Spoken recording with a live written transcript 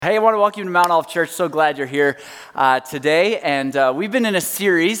Hey, I want to welcome you to Mount Olive Church. So glad you're here today. And we've been in a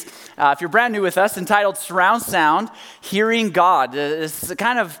series, if you're brand new with us, entitled Surround Sound, Hearing God. This is a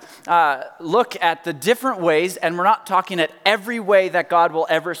kind of look at the different ways, and we're not talking at every way that God will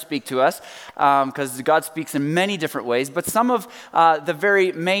ever speak to us, because God speaks in many different ways, but some of the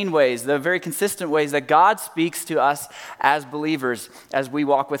very main ways, the very consistent ways that God speaks to us as believers as we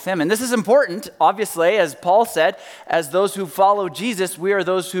walk with Him. And this is important, obviously, as Paul said, as those who follow Jesus, we are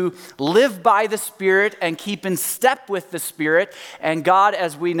those who live by the Spirit and keep in step with the Spirit. And God,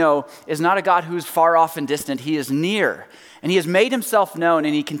 as we know, is not a God who's far off and distant. He is near. And He has made Himself known,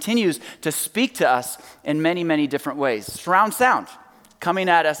 and He continues to speak to us in many, many different ways. Surround sound coming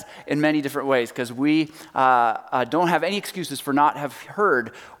at us in many different ways, because we don't have any excuses for not have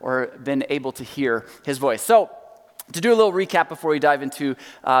heard or been able to hear His voice. So, to do a little recap before we dive into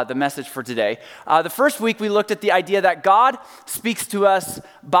the message for today. The first week we looked at the idea that God speaks to us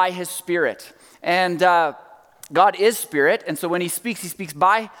by His Spirit. And God is Spirit, and so when He speaks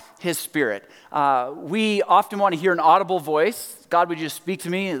by His Spirit. We often want to hear an audible voice. God, would you just speak to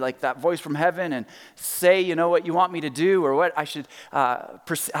me, like that voice from heaven, and say, you know, what you want me to do, or what I should,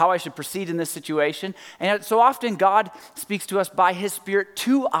 how I should proceed in this situation. And so often God speaks to us by His Spirit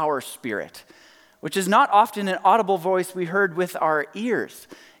to our spirit, which is not often an audible voice we heard with our ears.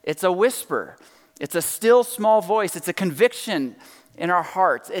 It's a whisper. It's a still small voice. It's a conviction in our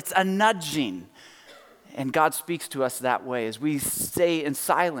hearts. It's a nudging. And God speaks to us that way as we stay in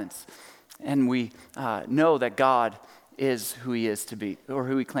silence and we know that God is who He is to be, or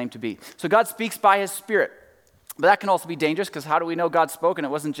who He claimed to be. So God speaks by His Spirit. But that can also be dangerous, because how do we know God spoke? And it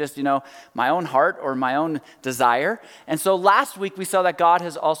wasn't just, my own heart or my own desire. And so last week we saw that God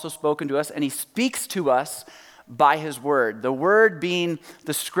has also spoken to us, and He speaks to us by His Word. The Word being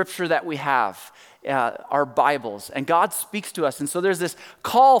the scripture that we have, our Bibles. And God speaks to us. And so there's this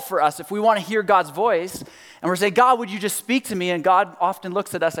call for us, if we want to hear God's voice, and we're saying, God, would you just speak to me? And God often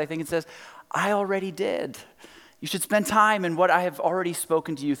looks at us, I think, and says, I already did. You should spend time in what I have already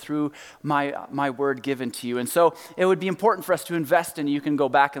spoken to you through my word given to you. And so it would be important for us to invest in. You can go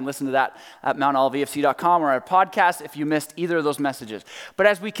back and listen to that at mountollivefc.com or our podcast if you missed either of those messages. But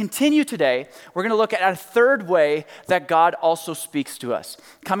as we continue today, we're going to look at a third way that God also speaks to us,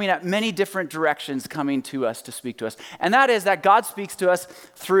 coming at many different directions, coming to us to speak to us. And that is that God speaks to us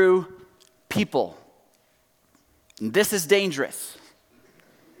through people. And this is dangerous,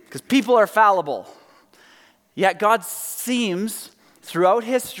 because people are fallible. Yet God seems, throughout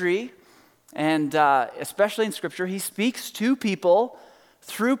history, and especially in Scripture, He speaks to people,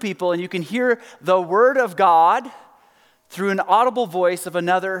 through people, and you can hear the Word of God through an audible voice of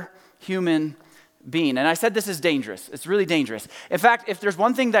another human being. And I said this is dangerous. It's really dangerous. In fact, if there's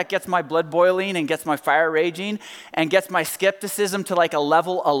one thing that gets my blood boiling and gets my fire raging and gets my skepticism to like a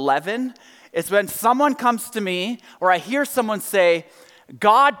level 11, it's when someone comes to me, or I hear someone say,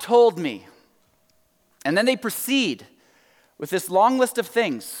 God told me. And then they proceed with this long list of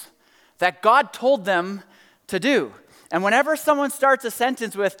things that God told them to do. And whenever someone starts a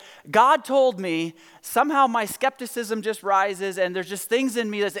sentence with, God told me, somehow my skepticism just rises, and there's just things in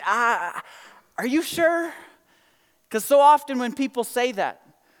me that say, are you sure? Because so often when people say that,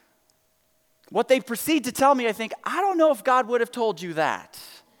 what they proceed to tell me, I think, I don't know if God would have told you that.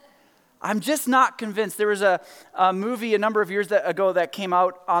 I'm just not convinced. There was a movie a number of years ago that came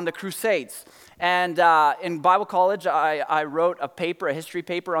out on the Crusades. And in Bible college, I wrote a history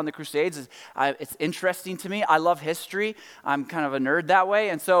paper on the Crusades. It's interesting to me. I love history. I'm kind of a nerd that way.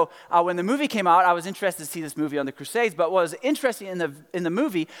 And so when the movie came out, I was interested to see this movie on the Crusades. But what was interesting in the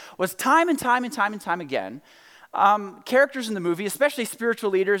movie was time and time again, characters in the movie, especially spiritual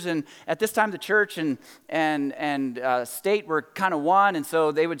leaders, and at this time the church and state were kind of one, and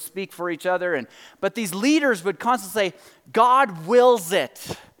so they would speak for each other. But these leaders would constantly say, God wills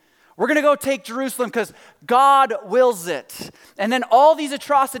it. We're going to go take Jerusalem because God wills it. And then all these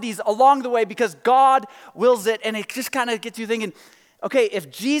atrocities along the way because God wills it. And it just kind of gets you thinking, okay, if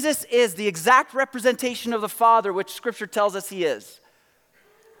Jesus is the exact representation of the Father, which Scripture tells us He is,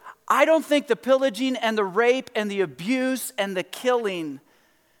 I don't think the pillaging and the rape and the abuse and the killing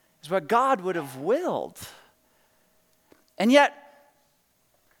is what God would have willed. And yet,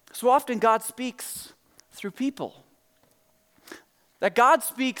 so often God speaks through people. That God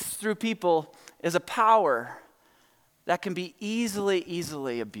speaks through people is a power that can be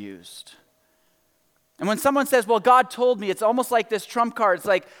easily abused. And when someone says, well, God told me, it's almost like this trump card. It's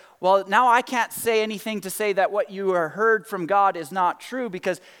like, well, now I can't say anything to say that what you heard from God is not true,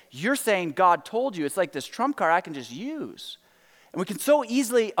 because you're saying God told you. It's like this trump card I can just use. And we can so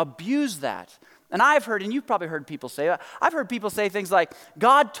easily abuse that. And I've heard, and you've probably heard people say, I've heard people say things like,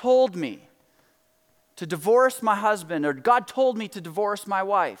 God told me to divorce my husband, or God told me to divorce my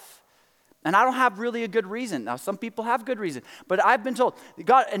wife. And I don't have really a good reason. Now, some people have good reason, but I've been told,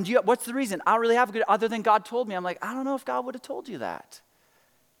 God, and what's the reason? I don't really have a good, other than God told me. I'm like, I don't know if God would have told you that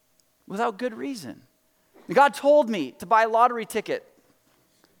without good reason. And God told me to buy a lottery ticket.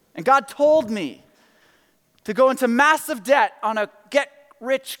 And God told me to go into massive debt on a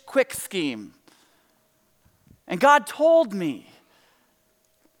get-rich-quick scheme. And God told me.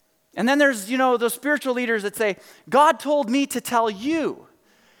 And then there's, those spiritual leaders that say, God told me to tell you,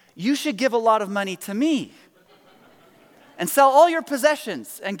 you should give a lot of money to me. And sell all your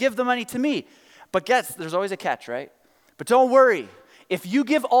possessions and give the money to me. But there's always a catch, right? But don't worry. If you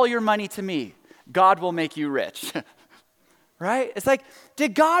give all your money to me, God will make you rich. Right? It's like,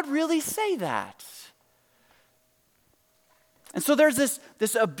 did God really say that? And so there's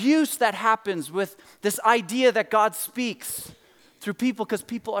this abuse that happens with this idea that God speaks through people because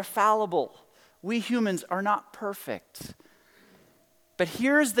people are fallible. We humans are not perfect. But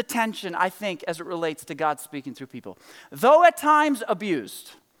here's the tension, I think, as it relates to God speaking through people. Though at times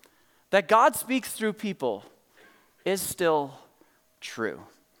abused, that God speaks through people is still true.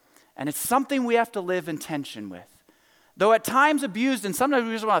 And it's something we have to live in tension with. Though at times abused, and sometimes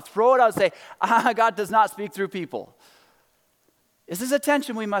we just want to throw it out and say, God does not speak through people. This is a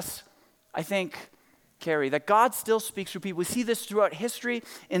tension we must, I think, carry, that God still speaks through people. We see this throughout history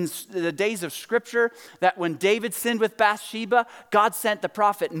in the days of Scripture, that when David sinned with Bathsheba, God sent the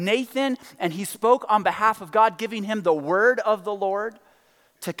prophet Nathan, and he spoke on behalf of God, giving him the word of the Lord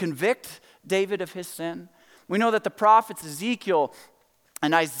to convict David of his sin. We know that the prophets Ezekiel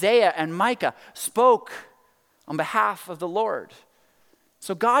and Isaiah and Micah spoke on behalf of the Lord.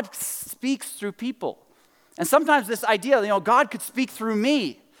 So God speaks through people. And sometimes this idea, God could speak through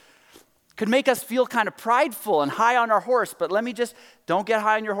me, could make us feel kind of prideful and high on our horse. But don't get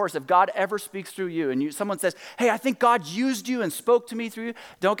high on your horse. If God ever speaks through you and someone says, hey, I think God used you and spoke to me through you,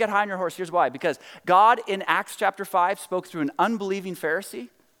 don't get high on your horse. Here's why. Because God in Acts chapter 5 spoke through an unbelieving Pharisee.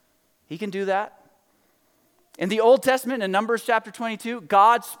 He can do that. In the Old Testament, in Numbers chapter 22,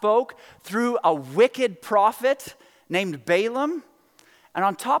 God spoke through a wicked prophet named Balaam. And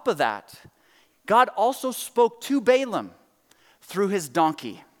on top of that, God also spoke to Balaam through his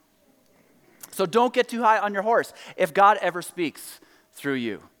donkey. So don't get too high on your horse. If God ever speaks through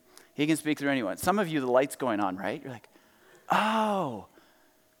you, he can speak through anyone. Some of you, the light's going on, right? You're like, oh,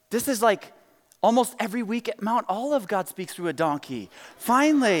 this is like almost every week at Mount Olive, God speaks through a donkey.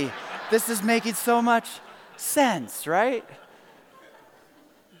 Finally, this is making so much sense, right?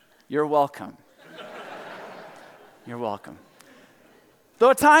 You're welcome. You're welcome. Though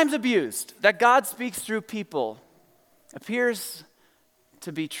at times abused, that God speaks through people appears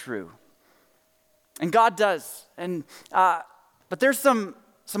to be true. And God does. But there's some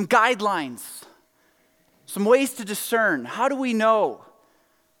guidelines, some ways to discern. How do we know?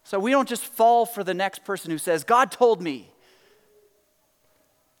 So we don't just fall for the next person who says, God told me.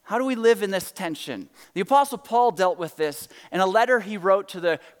 How do we live in this tension? The Apostle Paul dealt with this in a letter he wrote to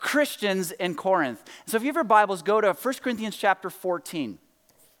the Christians in Corinth. So if you have your Bibles, go to 1 Corinthians chapter 14.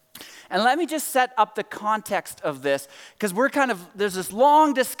 And let me just set up the context of this, because there's this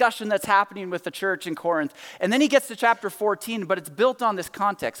long discussion that's happening with the church in Corinth. And then he gets to chapter 14, but it's built on this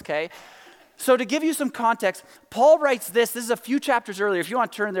context, okay? So to give you some context, Paul writes this is a few chapters earlier. If you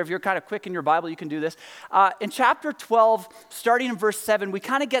want to turn there, if you're kind of quick in your Bible, you can do this. In chapter 12, starting in verse 7, we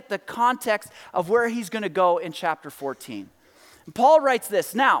kind of get the context of where he's going to go in chapter 14. And Paul writes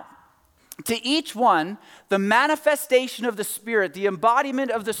this, now, to each one, the manifestation of the Spirit, the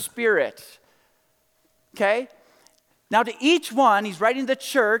embodiment of the Spirit, okay? Now to each one, he's writing to the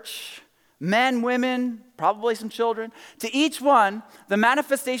church, men, women, probably some children. To each one, the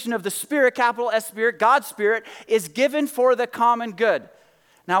manifestation of the Spirit, capital S Spirit, God's Spirit, is given for the common good.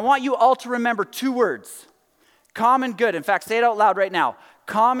 Now I want you all to remember two words, common good. In fact, say it out loud right now,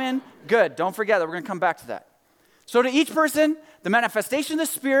 common good. Don't forget that, we're going to come back to that. So to each person, the manifestation of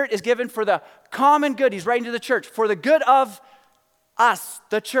the Spirit is given for the common good. He's writing to the church, for the good of us,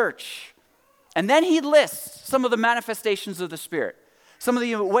 the church. And then he lists some of the manifestations of the Spirit, some of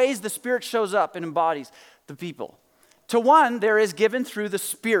the ways the Spirit shows up and embodies the people. To one, there is given through the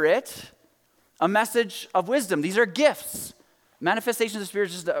Spirit a message of wisdom. These are gifts. Manifestation of the Spirit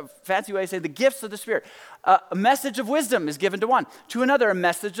is just a fancy way to say the gifts of the Spirit. A message of wisdom is given to one. To another, a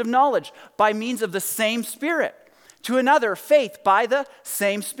message of knowledge by means of the same Spirit. To another, faith by the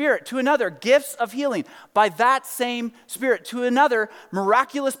same Spirit. To another, gifts of healing by that same Spirit. To another,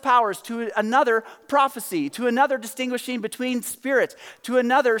 miraculous powers. To another, prophecy. To another, distinguishing between spirits. To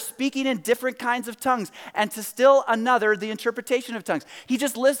another, speaking in different kinds of tongues. And to still another, the interpretation of tongues. He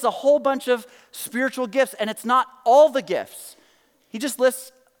just lists a whole bunch of spiritual gifts, and it's not all the gifts. He just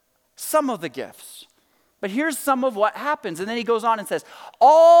lists some of the gifts. But here's some of what happens. And then he goes on and says,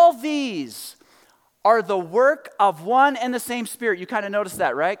 all these are the work of one and the same Spirit. You kind of notice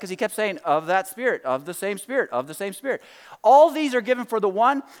that, right? Because he kept saying, of that Spirit, of the same Spirit, of the same Spirit. All these are given for the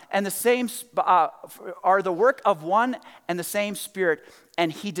one and the same, are the work of one and the same Spirit,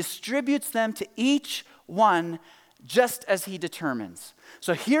 and he distributes them to each one just as he determines.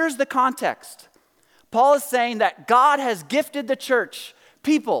 So here's the context. Paul is saying that God has gifted the church,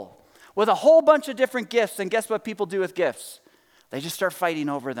 people, with a whole bunch of different gifts, and guess what people do with gifts? They just start fighting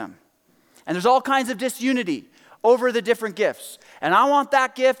over them. And there's all kinds of disunity over the different gifts. And I want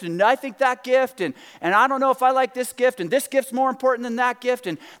that gift, and I think that gift, and I don't know if I like this gift, and this gift's more important than that gift,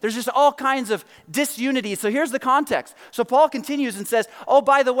 and there's just all kinds of disunity. So here's the context. So Paul continues and says, oh,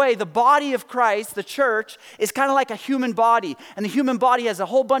 by the way, the body of Christ, the church, is kind of like a human body, and the human body has a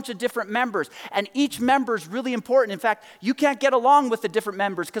whole bunch of different members, and each member is really important. In fact, you can't get along with the different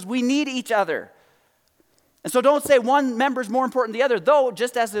members because we need each other. And so don't say one member is more important than the other, though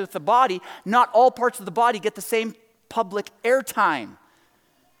just as with the body, not all parts of the body get the same public airtime.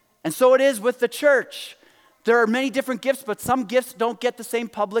 And so it is with the church. There are many different gifts, but some gifts don't get the same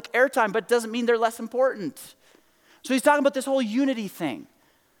public airtime, but it doesn't mean they're less important. So he's talking about this whole unity thing.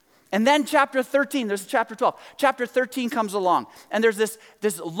 And then chapter 13, there's chapter 12. Chapter 13 comes along, and there's this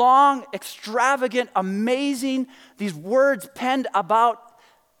long, extravagant, amazing, these words penned about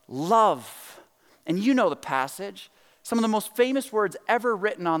love. And you know the passage. Some of the most famous words ever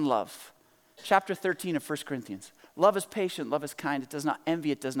written on love. Chapter 13 of 1 Corinthians. Love is patient, love is kind. It does not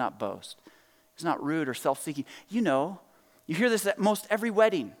envy, it does not boast. It's not rude or self-seeking. You know, you hear this at most every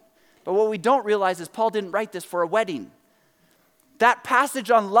wedding. But what we don't realize is Paul didn't write this for a wedding. That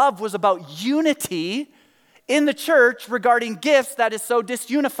passage on love was about unity in the church regarding gifts that is so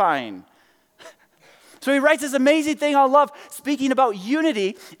disunifying. So he writes this amazing thing on love, speaking about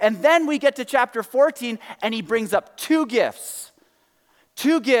unity, and then we get to chapter 14, and he brings up two gifts.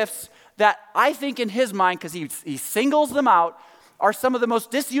 Two gifts that I think in his mind, because he singles them out, are some of the most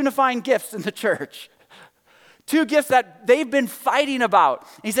disunifying gifts in the church. Two gifts that they've been fighting about.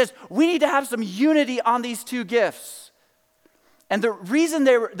 And he says, we need to have some unity on these two gifts. And the reason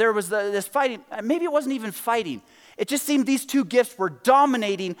there was this fighting, maybe it wasn't even fighting. It just seemed these two gifts were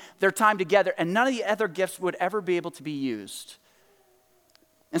dominating their time together, and none of the other gifts would ever be able to be used.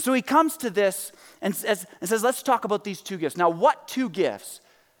 And so he comes to this and says, let's talk about these two gifts. Now, what two gifts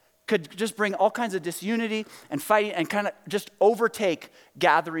could just bring all kinds of disunity and fighting and kind of just overtake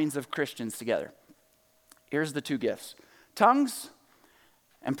gatherings of Christians together? Here's the two gifts: tongues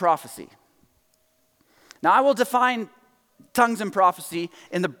and prophecy. Now, I will define tongues and prophecy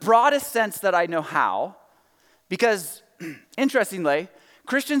in the broadest sense that I know how, because, interestingly,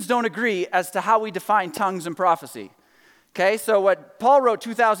 Christians don't agree as to how we define tongues and prophecy. Okay, so what Paul wrote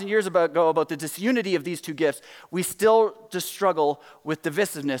 2,000 years ago about the disunity of these two gifts, we still just struggle with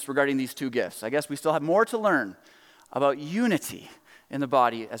divisiveness regarding these two gifts. I guess we still have more to learn about unity in the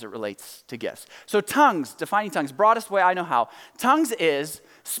body as it relates to gifts. So tongues, defining tongues, broadest way I know how. Tongues is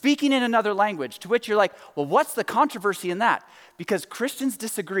speaking in another language, to which you're like, well, what's the controversy in that? Because Christians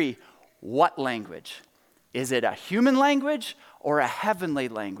disagree. What language? Is it a human language or a heavenly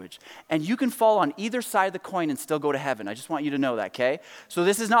language? And you can fall on either side of the coin and still go to heaven. I just want you to know that, okay? So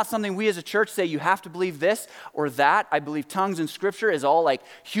this is not something we as a church say you have to believe this or that. I believe tongues in Scripture is all like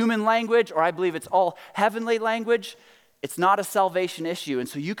human language, or I believe it's all heavenly language. It's not a salvation issue. And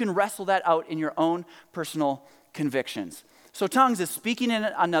so you can wrestle that out in your own personal convictions. So tongues is speaking in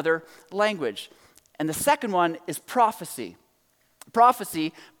another language. And the second one is prophecy.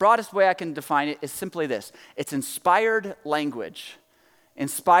 Prophecy, broadest way I can define it, is simply this. It's inspired language.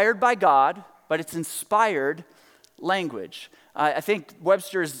 Inspired by God, but it's inspired language. I think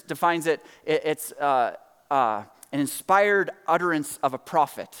Webster's defines it, it's an inspired utterance of a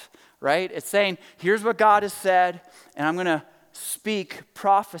prophet, right? It's saying, here's what God has said, and I'm going to speak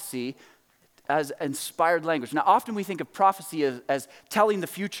prophecy as inspired language. Now, often we think of prophecy as telling the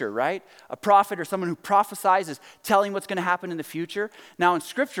future, right? A prophet or someone who prophesies is telling what's going to happen in the future. Now, in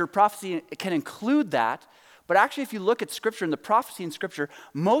Scripture, prophecy can include that, but actually, if you look at Scripture and the prophecy in Scripture,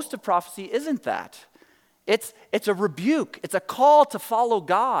 most of prophecy isn't that. It's a rebuke. It's a call to follow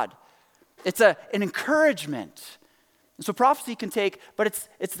God. It's an encouragement. And so prophecy can take, but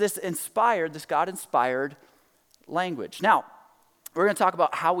it's this God-inspired language. Now, we're going to talk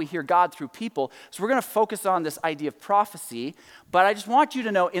about how we hear God through people. So we're going to focus on this idea of prophecy. But I just want you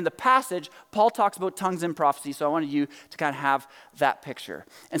to know in the passage, Paul talks about tongues and prophecy. So I wanted you to kind of have that picture.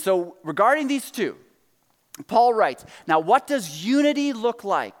 And so regarding these two, Paul writes, now what does unity look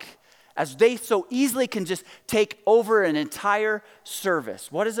like as they so easily can just take over an entire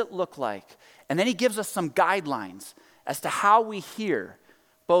service? What does it look like? And then he gives us some guidelines as to how we hear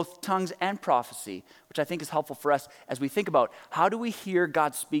both tongues and prophecy, which I think is helpful for us as we think about how do we hear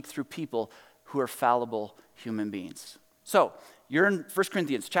God speak through people who are fallible human beings. So you're in 1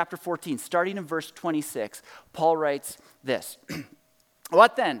 Corinthians chapter 14, starting in verse 26, Paul writes this,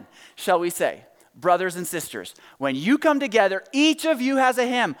 what then shall we say? Brothers and sisters, when you come together, each of you has a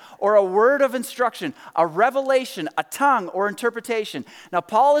hymn or a word of instruction, a revelation, a tongue or interpretation. Now,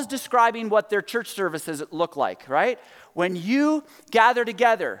 Paul is describing what their church services look like, right? When you gather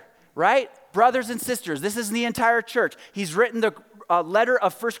together, right? Brothers and sisters, this is the entire church. He's written the letter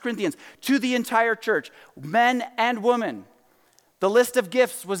of 1 Corinthians to the entire church, men and women. The list of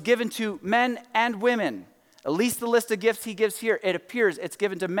gifts was given to men and women. At least the list of gifts he gives here, it appears it's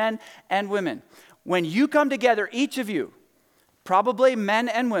given to men and women. When you come together, each of you, probably men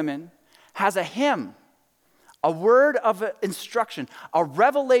and women, has a hymn, a word of instruction, a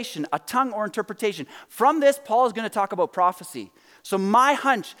revelation, a tongue or interpretation. From this, Paul is going to talk about prophecy. So my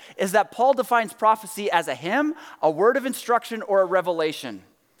hunch is that Paul defines prophecy as a hymn, a word of instruction, or a revelation.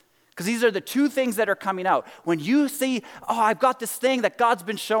 Because these are the two things that are coming out. When you see, I've got this thing that God's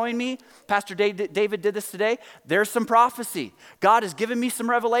been showing me. Pastor David did this today. There's some prophecy. God has given me some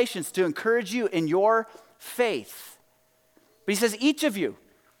revelations to encourage you in your faith. But he says each of you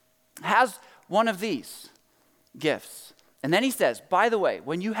has one of these gifts. And then he says, by the way,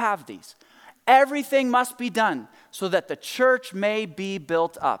 when you have these, everything must be done so that the church may be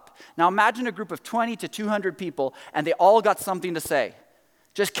built up. Now imagine a group of 20 to 200 people and they all got something to say.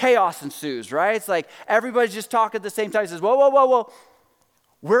 Just chaos ensues, right? It's like everybody's just talking at the same time. He says, whoa.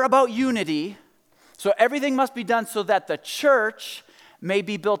 We're about unity. So everything must be done so that the church may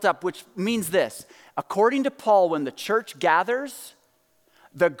be built up, which means this. According to Paul, when the church gathers,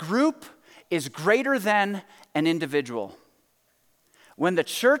 the group is greater than an individual. When the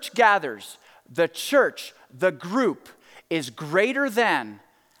church gathers, the group is greater than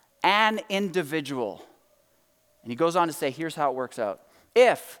an individual. And he goes on to say, here's how it works out.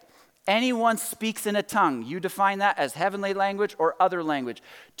 If anyone speaks in a tongue, you define that as heavenly language or other language.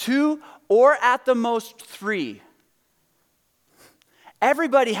 2 or at the most 3.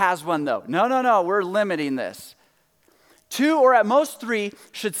 Everybody has one though. No, we're limiting this. 2 or at most 3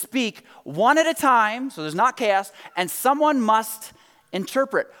 should speak one at a time, so there's not chaos, and someone must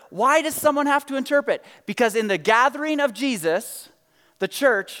interpret. Why does someone have to interpret? Because in the gathering of Jesus, the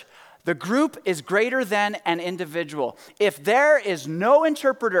church, the group is greater than an individual. If there is no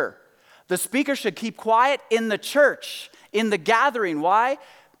interpreter, the speaker should keep quiet in the church, in the gathering. Why?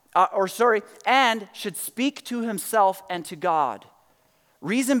 And should speak to himself and to God.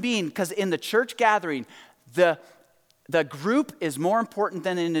 Reason being, because in the church gathering, the group is more important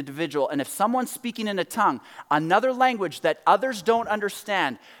than an individual. And if someone's speaking in a tongue, another language that others don't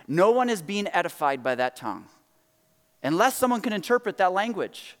understand, no one is being edified by that tongue. Unless someone can interpret that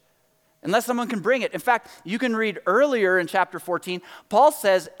language. Unless someone can bring it. In fact, you can read earlier in chapter 14, Paul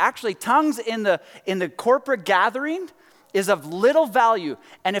says, actually, tongues in the corporate gathering is of little value.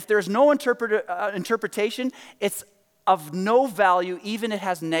 And if there's no interpretation, it's of no value, even it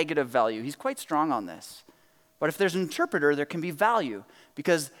has negative value. He's quite strong on this. But if there's an interpreter, there can be value.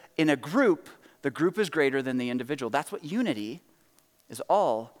 Because in a group, the group is greater than the individual. That's what unity is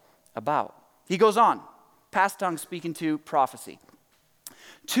all about. He goes on, past tongues speaking to prophecy.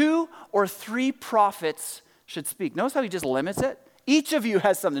 2 or 3 prophets should speak. Notice how he just limits it? Each of you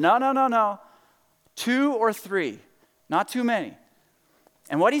has something. No. 2 or 3, not too many.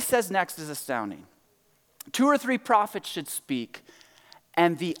 And what he says next is astounding. 2 or 3 prophets should speak,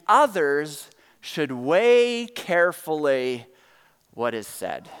 and the others should weigh carefully what is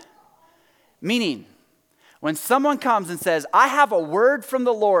said. Meaning, when someone comes and says, I have a word from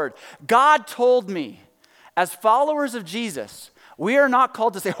the Lord, God told me, as followers of Jesus, we are not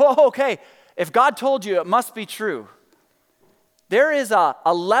called to say, okay, if God told you, it must be true. There is a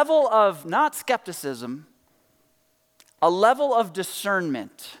level of, not skepticism, a level of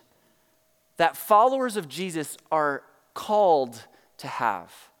discernment that followers of Jesus are called to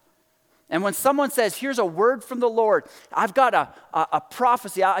have. And when someone says, here's a word from the Lord, I've got a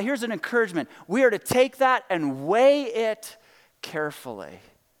prophecy, here's an encouragement, we are to take that and weigh it carefully.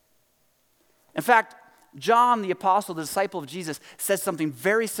 In fact, John, the apostle, the disciple of Jesus, says something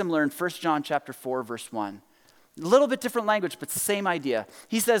very similar in 1 John chapter 4, verse 1. A little bit different language, but same idea.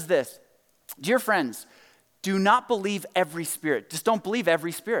 He says this, dear friends, do not believe every spirit. Just don't believe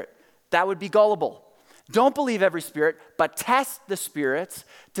every spirit. That would be gullible. Don't believe every spirit, but test the spirits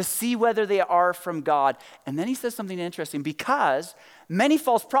to see whether they are from God. And then he says something interesting, because many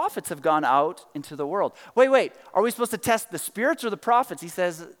false prophets have gone out into the world. Wait, are we supposed to test the spirits or the prophets? He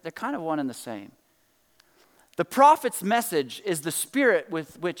says they're kind of one and the same. The prophet's message is the spirit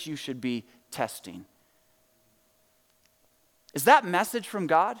with which you should be testing. Is that message from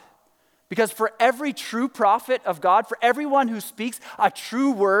God? Because for every true prophet of God, for everyone who speaks a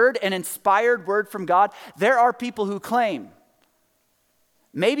true word, an inspired word from God, there are people who claim,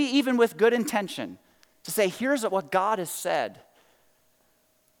 maybe even with good intention, to say, here's what God has said.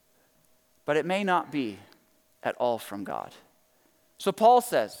 But it may not be at all from God. So Paul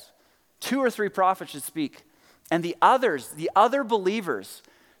says, 2 or 3 prophets should speak, and the other believers,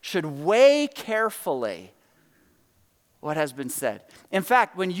 should weigh carefully what has been said. In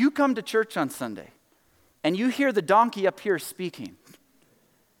fact, when you come to church on Sunday and you hear the donkey up here speaking,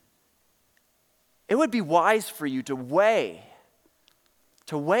 it would be wise for you to weigh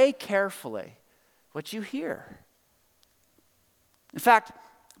carefully what you hear. In fact,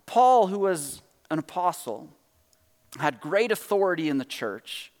 Paul, who was an apostle, had great authority in the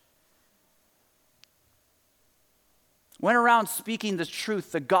church, went around speaking the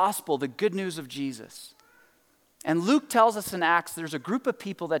truth, the gospel, the good news of Jesus. And Luke tells us in Acts there's a group of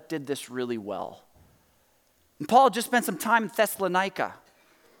people that did this really well. And Paul just spent some time in Thessalonica.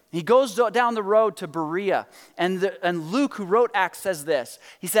 He goes down the road to Berea. And Luke, who wrote Acts, says this.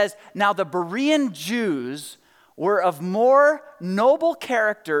 He says, now the Berean Jews were of more noble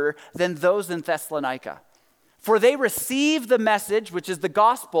character than those in Thessalonica. For they received the message, which is the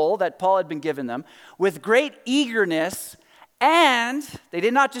gospel that Paul had been given them, with great eagerness, and they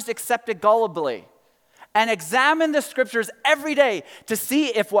did not just accept it gullibly, and examine the scriptures every day to see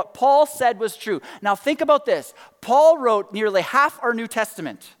if what Paul said was true. Now think about this. Paul wrote nearly half our New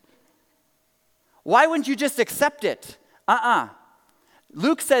Testament. Why wouldn't you just accept it?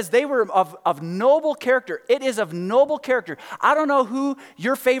 Luke says they were of noble character. It is of noble character. I don't know who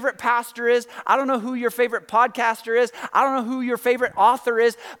your favorite pastor is. I don't know who your favorite podcaster is. I don't know who your favorite author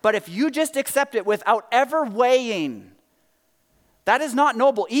is. But if you just accept it without ever weighing, that is not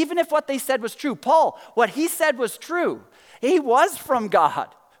noble, even if what they said was true. Paul, what he said was true. He was from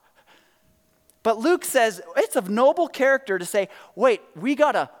God. But Luke says it's of noble character to say, wait, we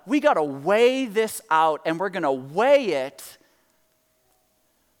gotta weigh this out, and we're gonna weigh it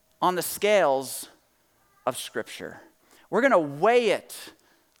on the scales of Scripture. We're gonna weigh it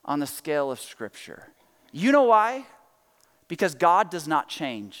on the scale of Scripture. You know why? Because God does not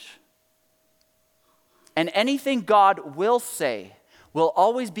change. And anything God will say will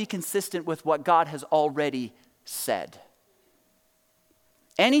always be consistent with what God has already said.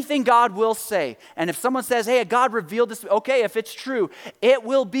 Anything God will say, and if someone says, hey, God revealed this, okay, if it's true, it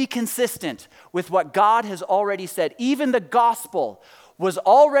will be consistent with what God has already said. Even the gospel was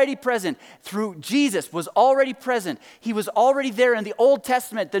already present through Jesus, was already present. He was already there in the Old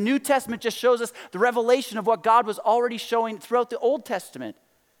Testament. The New Testament just shows us the revelation of what God was already showing throughout the Old Testament.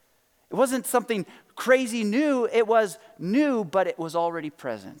 It wasn't something crazy new. It was new, but it was already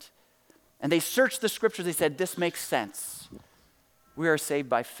present. And they searched the scriptures. They said, this makes sense. We are saved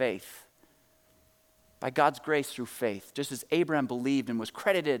by faith, by God's grace through faith, just as Abraham believed and was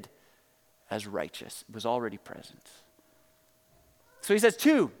credited as righteous. It was already present. So he says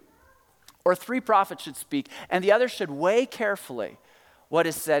 2 or 3 prophets should speak, and the others should weigh carefully what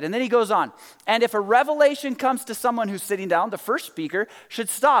is said. And then he goes on, and if a revelation comes to someone who's sitting down, the first speaker should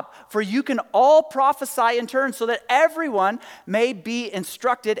stop, for you can all prophesy in turn so that everyone may be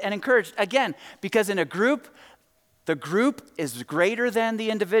instructed and encouraged. Again, because in a group, the group is greater than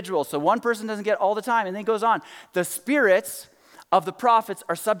the individual. So one person doesn't get all the time. And then he goes on, the spirits of the prophets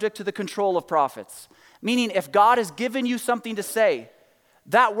are subject to the control of prophets. Meaning if God has given you something to say,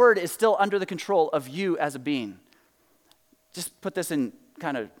 that word is still under the control of you as a being. Just put this in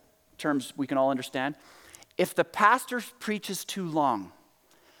kind of terms we can all understand. If the pastor preaches too long,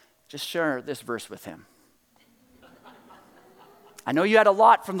 just share this verse with him. I know you had a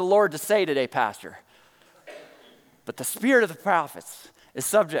lot from the Lord to say today, Pastor. But the spirit of the prophets is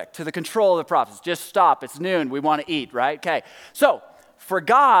subject to the control of the prophets. Just stop. It's noon. We want to eat, right? Okay. So, for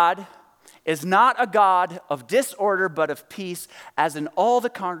God is not a God of disorder, but of peace, as in all the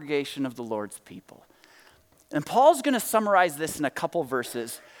congregation of the Lord's people. And Paul's going to summarize this in a couple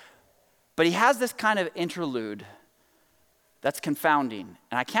verses, but he has this kind of interlude that's confounding.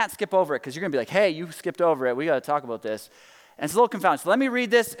 And I can't skip over it because you're going to be like, hey, you skipped over it. We got to talk about this. And it's a little confounding. So let me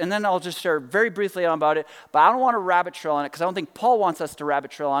read this, and then I'll just share very briefly about it. But I don't want to rabbit trail on it because I don't think Paul wants us to rabbit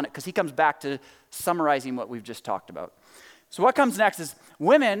trail on it because he comes back to summarizing what we've just talked about. So what comes next is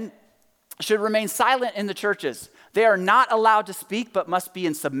women should remain silent in the churches. They are not allowed to speak but must be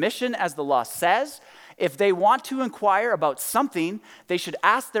in submission as the law says. If they want to inquire about something, they should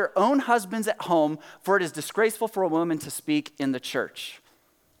ask their own husbands at home, for it is disgraceful for a woman to speak in the church.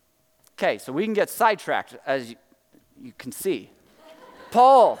 Okay, so we can get sidetracked, as you can see.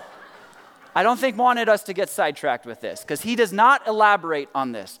 Paul, I don't think wanted us to get sidetracked with this because he does not elaborate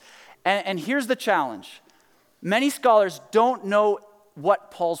on this. And here's the challenge. Many scholars don't know what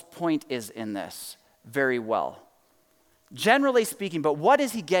Paul's point is in this very well. Generally speaking, but what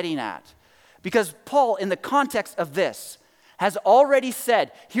is he getting at? Because Paul, in the context of this, has already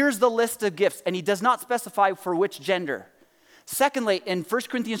said, here's the list of gifts, and he does not specify for which gender. Secondly, in 1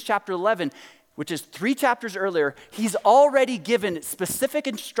 Corinthians chapter 11, which is 3 chapters earlier, he's already given specific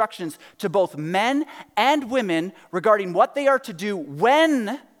instructions to both men and women regarding what they are to do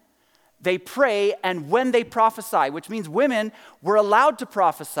when they pray and when they prophesy, which means women were allowed to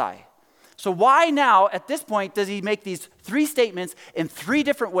prophesy. So why now, at this point, does he make these 3 statements in 3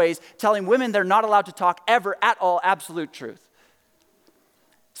 different ways, telling women they're not allowed to talk ever at all absolute truth?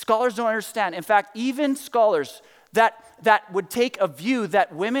 Scholars don't understand. In fact, even scholars that would take a view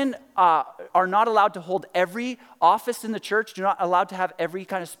that women are not allowed to hold every office in the church, do not allowed to have every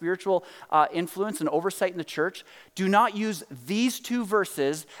kind of spiritual influence and oversight in the church, do not use these 2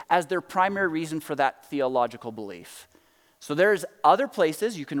 verses as their primary reason for that theological belief. So there's other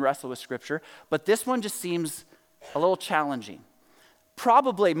places you can wrestle with Scripture, but this one just seems a little challenging.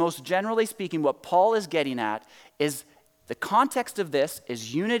 Probably, most generally speaking, what Paul is getting at is the context of this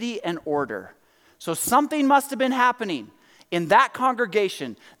is unity and order. So something must have been happening in that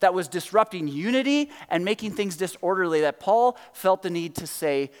congregation that was disrupting unity and making things disorderly that Paul felt the need to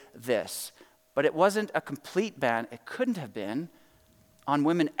say this. But it wasn't a complete ban. It couldn't have been on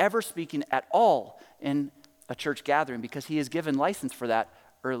women ever speaking at all in a church gathering because he has given license for that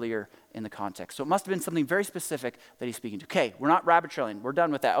earlier in the context. So it must have been something very specific that he's speaking to. Okay, we're not rabbit trailing. We're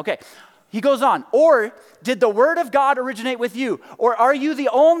done with that. Okay. He goes on, or did the word of God originate with you? Or are you the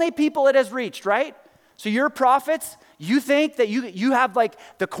only people it has reached, right? So you're prophets, you think that you have like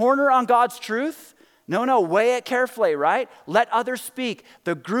the corner on God's truth? No, weigh it carefully, right? Let others speak.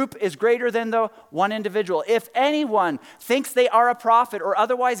 The group is greater than the one individual. If anyone thinks they are a prophet or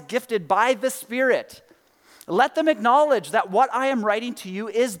otherwise gifted by the Spirit, let them acknowledge that what I am writing to you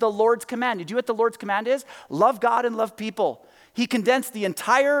is the Lord's command. You do what the Lord's command is? Love God and love people. He condensed the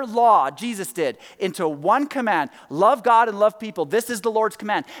entire law, Jesus did, into one command. Love God and love people. This is the Lord's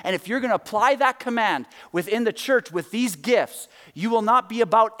command. And if you're going to apply that command within the church with these gifts, you will not be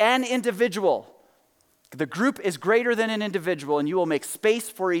about an individual. The group is greater than an individual, and you will make space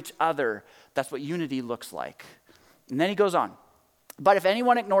for each other. That's what unity looks like. And then he goes on. But if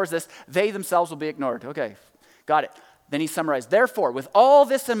anyone ignores this, they themselves will be ignored. Okay, got it. Then he summarized, therefore, with all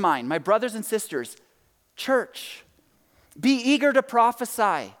this in mind, my brothers and sisters, church, be eager to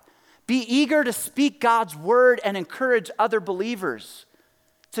prophesy. Be eager to speak God's word and encourage other believers.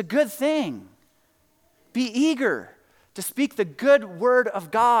 It's a good thing. Be eager to speak the good word of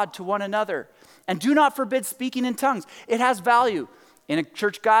God to one another. And do not forbid speaking in tongues. It has value in a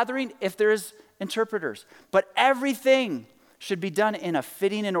church gathering if there's interpreters. But everything should be done in a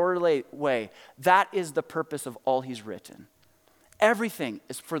fitting and orderly way. That is the purpose of all he's written. Everything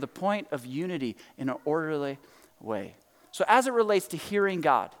is for the point of unity in an orderly way. So as it relates to hearing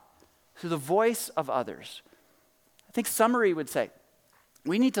God through the voice of others, I think summary would say,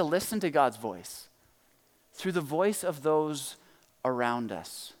 we need to listen to God's voice through the voice of those around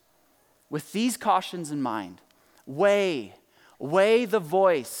us. With these cautions in mind, weigh the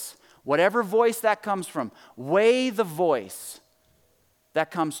voice, whatever voice that comes from, weigh the voice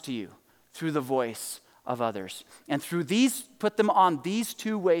that comes to you through the voice of others. And through these, put them on these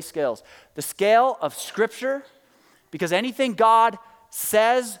 2-way scales. The scale of Scripture, because anything God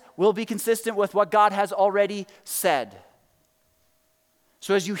says will be consistent with what God has already said.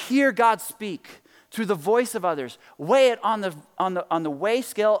 So as you hear God speak through the voice of others, weigh it on the weigh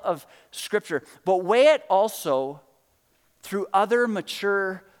scale of Scripture, but weigh it also through other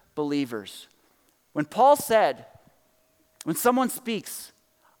mature believers. When Paul said, when someone speaks,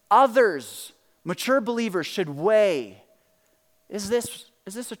 others, mature believers should weigh, is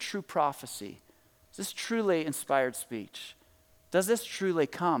this a true prophecy? Is this truly inspired speech? Does this truly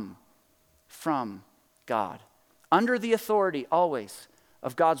come from God? Under the authority, always,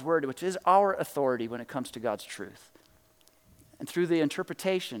 of God's word, which is our authority when it comes to God's truth. And through the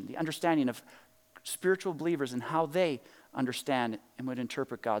interpretation, the understanding of spiritual believers and how they understand and would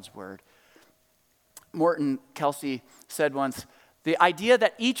interpret God's word. Morton Kelsey said once, "The idea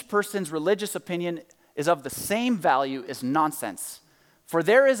that each person's religious opinion is of the same value is nonsense. For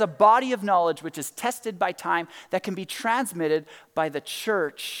there is a body of knowledge which is tested by time that can be transmitted by the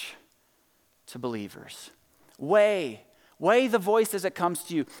church to believers." Weigh the voice as it comes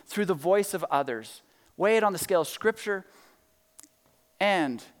to you through the voice of others. Weigh it on the scale of Scripture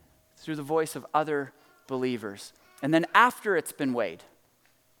and through the voice of other believers. And then after it's been weighed,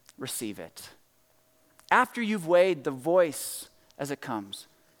 receive it. After you've weighed the voice as it comes,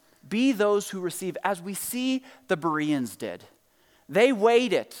 be those who receive, as we see the Bereans did. They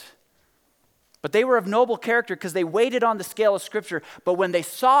weighed it, but they were of noble character because they weighed it on the scale of Scripture. But when they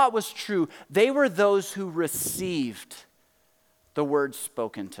saw it was true, they were those who received the word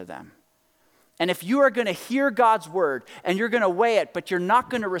spoken to them. And if you are going to hear God's word and you're going to weigh it, but you're not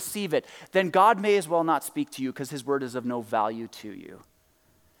going to receive it, then God may as well not speak to you because his word is of no value to you.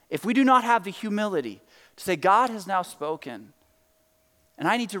 If we do not have the humility to say, God has now spoken, and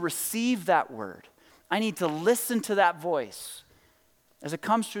I need to receive that word, I need to listen to that voice as it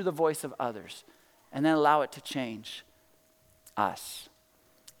comes through the voice of others, and then allow it to change us.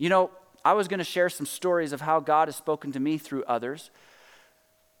 You know, I was going to share some stories of how God has spoken to me through others,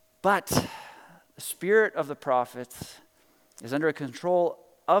 but the spirit of the prophet is under control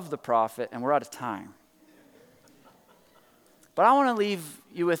of the prophet, and we're out of time. But I want to leave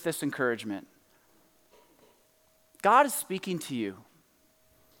you with this encouragement. God is speaking to you,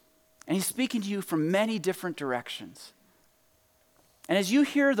 and he's speaking to you from many different directions. And as you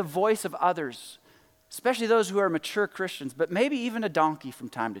hear the voice of others, especially those who are mature Christians, but maybe even a donkey from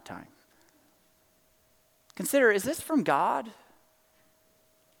time to time, consider, is this from God?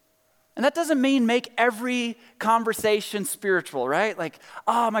 And that doesn't mean make every conversation spiritual, right? Like,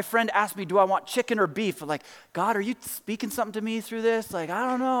 my friend asked me, do I want chicken or beef? I'm like, God, are you speaking something to me through this? Like, I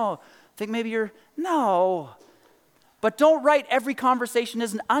don't know. I think maybe no. But don't write every conversation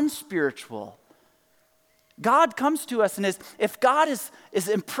as an unspiritual. God comes to us and if God is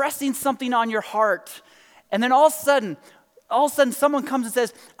impressing something on your heart, and then all of a sudden someone comes and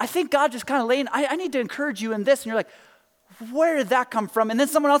says, I think God just kind of laying, I need to encourage you in this. And you're like, where did that come from? And then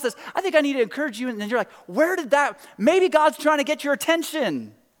someone else says, I think I need to encourage you. And then you're like, where did that? Maybe God's trying to get your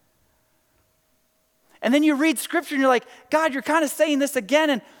attention. And then you read Scripture and you're like, God, you're kind of saying this again.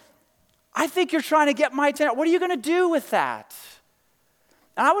 And I think you're trying to get my attention. What are you going to do with that?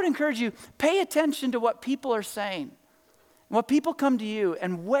 And I would encourage you, pay attention to what people are saying. What people come to you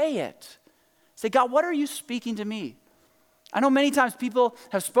and weigh it. Say, God, what are you speaking to me? I know many times people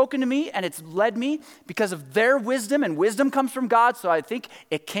have spoken to me and it's led me because of their wisdom, and wisdom comes from God, so I think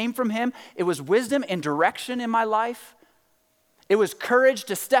it came from him. It was wisdom and direction in my life. It was courage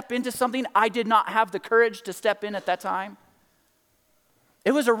to step into something I did not have the courage to step in at that time.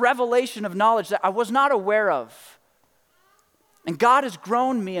 It was a revelation of knowledge that I was not aware of. And God has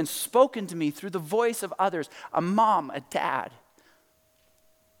grown me and spoken to me through the voice of others, a mom, a dad,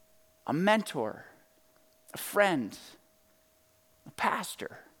 a mentor, a friend, a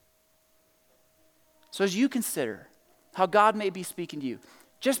pastor. So as you consider how God may be speaking to you,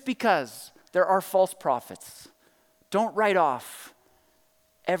 just because there are false prophets, don't write off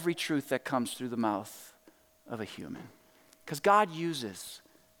every truth that comes through the mouth of a human. Because God uses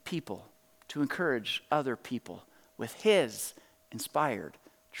people to encourage other people with his inspired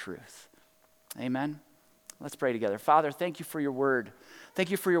truth. Amen. Let's pray together. Father, thank you for your word. Thank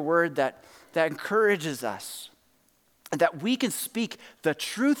you for your word that encourages us, and that we can speak the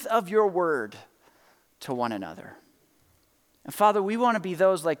truth of your word to one another. And Father, we want to be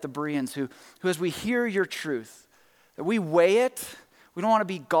those like the Bereans who as we hear your truth, that we weigh it. We don't want to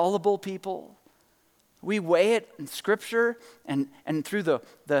be gullible people. We weigh it in Scripture and through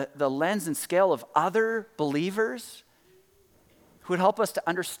the lens and scale of other believers who would help us to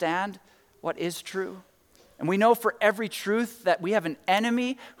understand what is true. And we know for every truth that we have an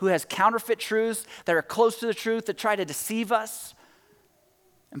enemy who has counterfeit truths that are close to the truth that try to deceive us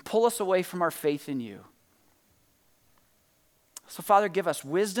and pull us away from our faith in you. So Father, give us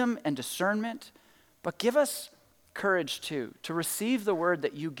wisdom and discernment, but give us courage too, to receive the word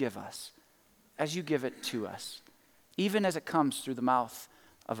that you give us as you give it to us, even as it comes through the mouth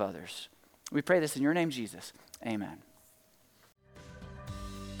of others. We pray this in your name, Jesus. Amen.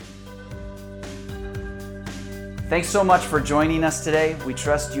 Thanks so much for joining us today. We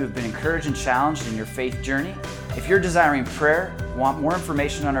trust you have been encouraged and challenged in your faith journey. If you're desiring prayer, want more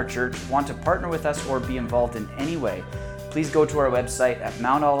information on our church, want to partner with us, or be involved in any way, please go to our website at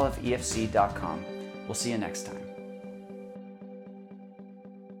mountoliveefc.com. We'll see you next time.